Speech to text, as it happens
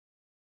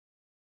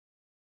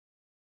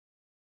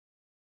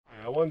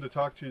wanted to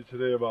talk to you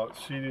today about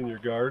seeding your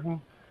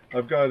garden.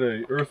 I've got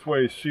a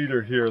EarthWay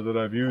seeder here that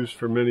I've used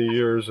for many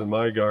years in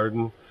my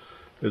garden.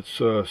 It's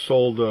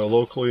sold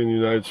locally in the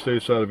United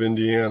States out of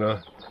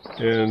Indiana,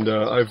 and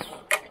I've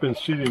been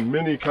seeding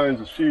many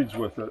kinds of seeds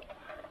with it.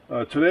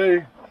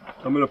 Today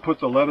I'm going to put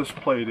the lettuce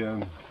plate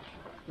in,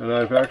 and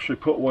I've actually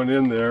put one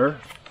in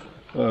there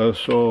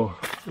so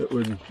it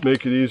would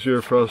make it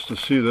easier for us to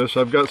see this.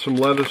 I've got some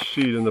lettuce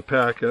seed in the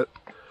packet.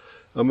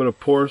 I'm going to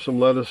pour some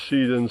lettuce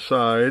seed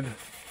inside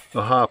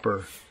the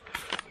hopper.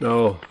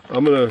 Now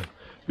I'm going to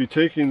be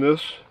taking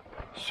this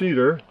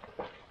seeder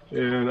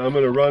and I'm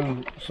going to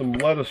run some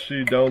lettuce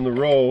seed down the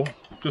row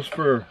just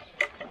for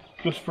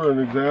an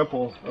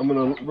example. I'm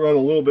going to run a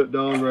little bit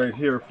down right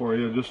here for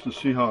you just to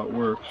see how it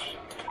works.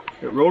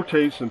 It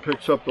rotates and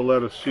picks up the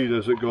lettuce seed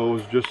as it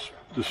goes, just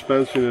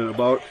dispensing it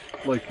about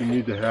like you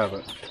need to have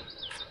it.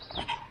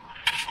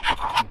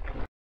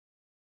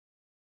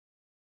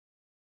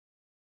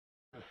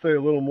 I'll say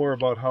a little more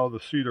about how the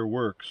seeder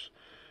works.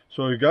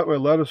 So you got my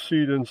lettuce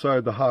seed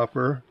inside the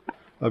hopper.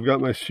 I've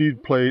got my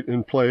seed plate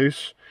in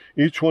place.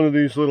 Each one of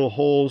these little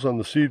holes on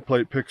the seed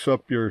plate picks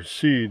up your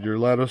seed, your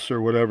lettuce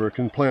or whatever. It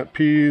can plant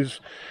peas,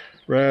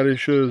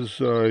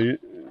 radishes,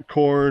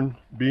 corn,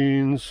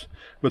 beans,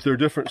 but they're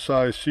different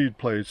size seed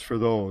plates for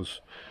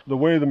those. The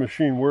way the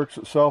machine works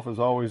itself is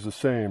always the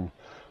same.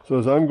 So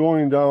as I'm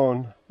going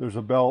down, there's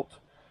a belt.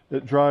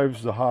 It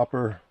drives the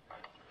hopper,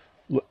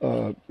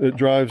 it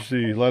drives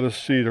the lettuce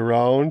seed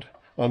around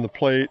on the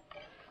plate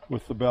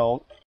with the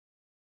belt.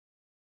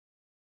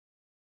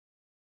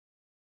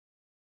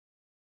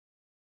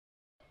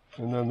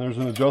 And then there's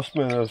an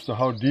adjustment as to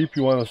how deep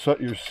you want to set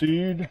your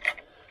seed.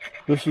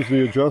 This is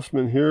the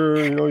adjustment here.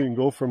 You know, you can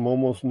go from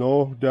almost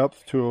no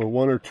depth to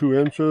 1 or 2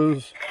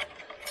 inches.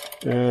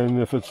 And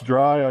if it's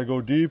dry, I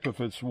go deep. If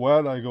it's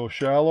wet, I go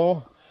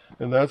shallow.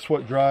 And that's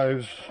what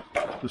drives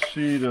the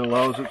seed and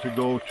allows it to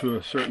go to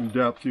a certain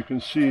depth. You can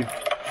see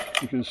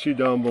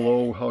down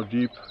below how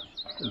deep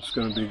it's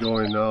going to be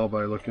going now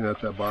by looking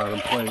at that bottom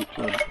plate.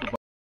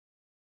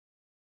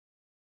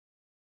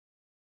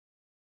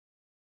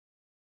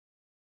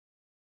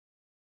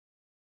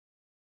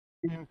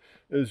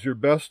 Is your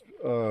best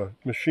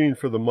machine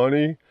for the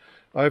money.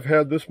 I've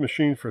had this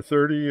machine for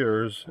 30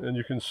 years and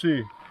you can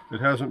see it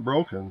hasn't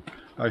broken.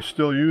 I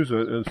still use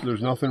it.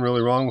 There's nothing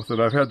really wrong with it.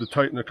 I've had to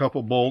tighten a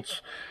couple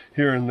bolts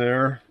here and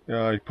there.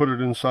 I put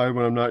it inside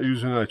when I'm not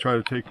using it. I try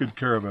to take good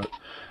care of it.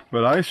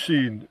 But I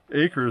seed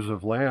acres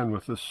of land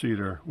with this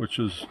seeder, which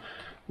is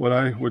what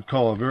I would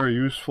call a very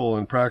useful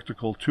and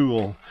practical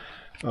tool.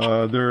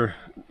 They're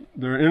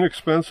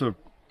inexpensive.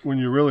 When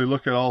you really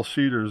look at all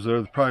seeders,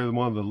 they're probably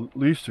one of the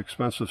least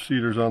expensive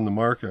seeders on the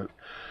market.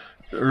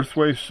 The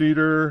EarthWay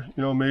seeder,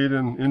 you know, made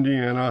in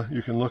Indiana.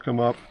 You can look them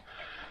up.